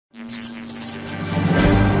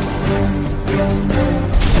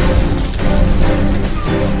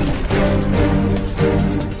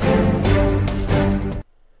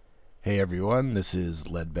everyone, this is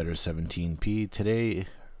Ledbetter17p. Today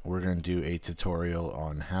we're going to do a tutorial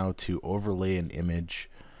on how to overlay an image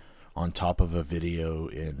on top of a video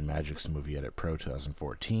in Magix Movie Edit Pro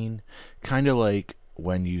 2014. Kind of like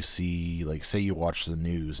when you see, like, say you watch the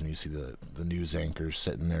news and you see the news anchors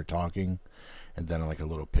sitting there talking, and then like a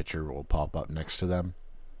little picture will pop up next to them.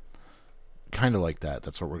 Kind of like that.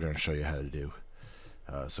 That's what we're going to show you how to do.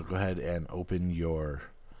 So go ahead and open your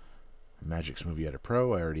Magix Movie Edit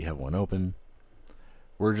Pro. I already have one open.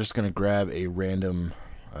 We're just going to grab a random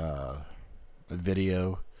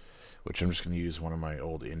video, which I'm just going to use one of my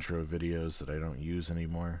old intro videos that I don't use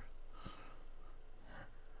anymore.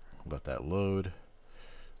 Let that load.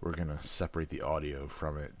 We're going to separate the audio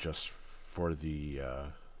from it just for the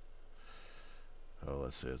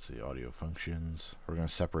let's say it's the audio functions. We're going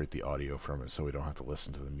to separate the audio from it so we don't have to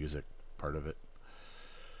listen to the music part of it.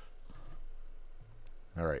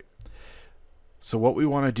 Alright, so what we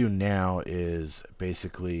want to do now is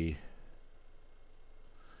basically,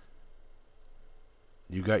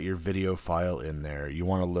 you got your video file in there. You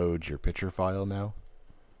want to load your picture file now.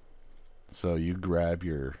 So you grab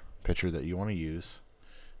your picture that you want to use,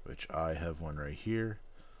 which I have one right here,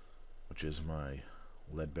 which is my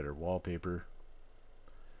Ledbetter wallpaper.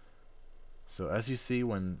 So as you see,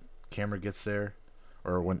 when camera gets there,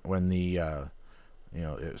 or when the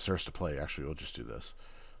it starts to play. Actually, we'll just do this.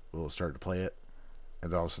 We'll start to play it, and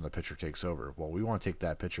then all of a sudden the picture takes over. Well, we want to take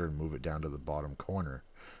that picture and move it down to the bottom corner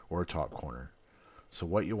or top corner. So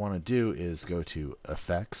what you want to do is go to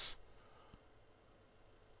Effects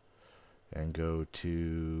and go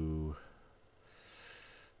to,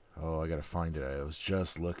 I gotta find it. I was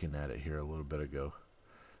just looking at it here a little bit ago.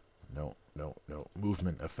 No,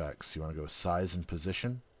 movement effects. You want to go size and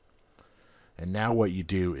position. And now what you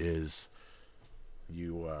do is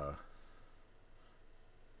you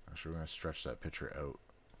actually, we're going to stretch that picture out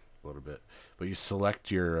a little bit, but you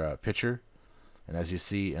select your picture, and as you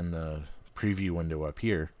see in the preview window up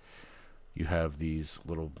here, you have these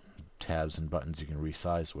little tabs and buttons you can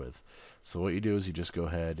resize with. So what you do is you just go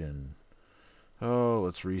ahead and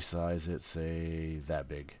let's resize it, say that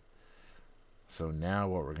big. So now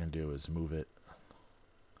what we're going to do is move it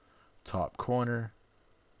top corner,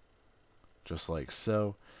 just like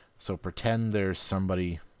so. So pretend there's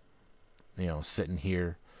somebody, sitting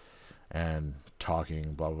here and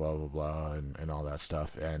talking, blah, blah, blah, blah, and all that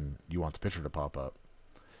stuff, and you want the picture to pop up.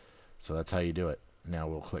 So that's how you do it. Now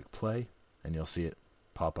we'll click play, and you'll see it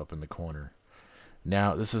pop up in the corner.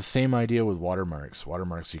 Now, this is the same idea with watermarks.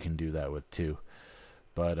 Watermarks you can do that with too.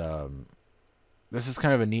 But this is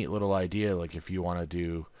kind of a neat little idea, like if you want to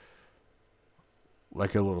do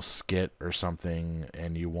like a little skit or something,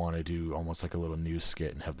 and you want to do almost like a little news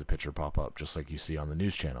skit and have the picture pop up just like you see on the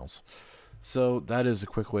news channels. So that is a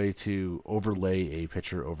quick way to overlay a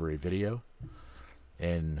picture over a video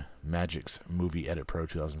in Magix Movie Edit Pro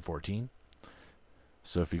 2014.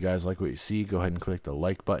 So if you guys like what you see, go ahead and click the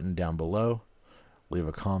like button down below. Leave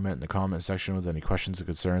a comment in the comment section with any questions or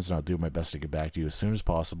concerns, and I'll do my best to get back to you as soon as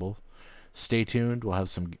possible. Stay tuned. We'll have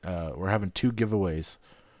some. We're having 2 giveaways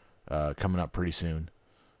coming up pretty soon.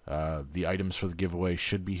 The items for the giveaway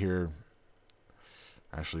should be here.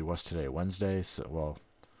 Actually, what's today? Wednesday. So, well,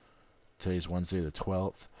 today's Wednesday the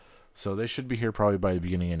 12th. So they should be here probably by the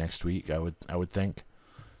beginning of next week. I would think,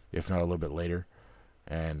 if not a little bit later.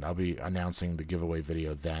 And I'll be announcing the giveaway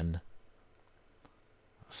video then.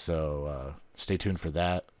 So stay tuned for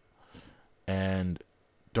that. And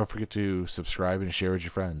don't forget to subscribe and share with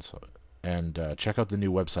your friends. And check out the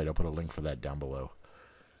new website. I'll put a link for that down below.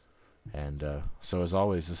 And so as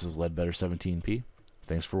always, this is Ledbetter17p.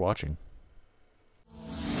 Thanks for watching.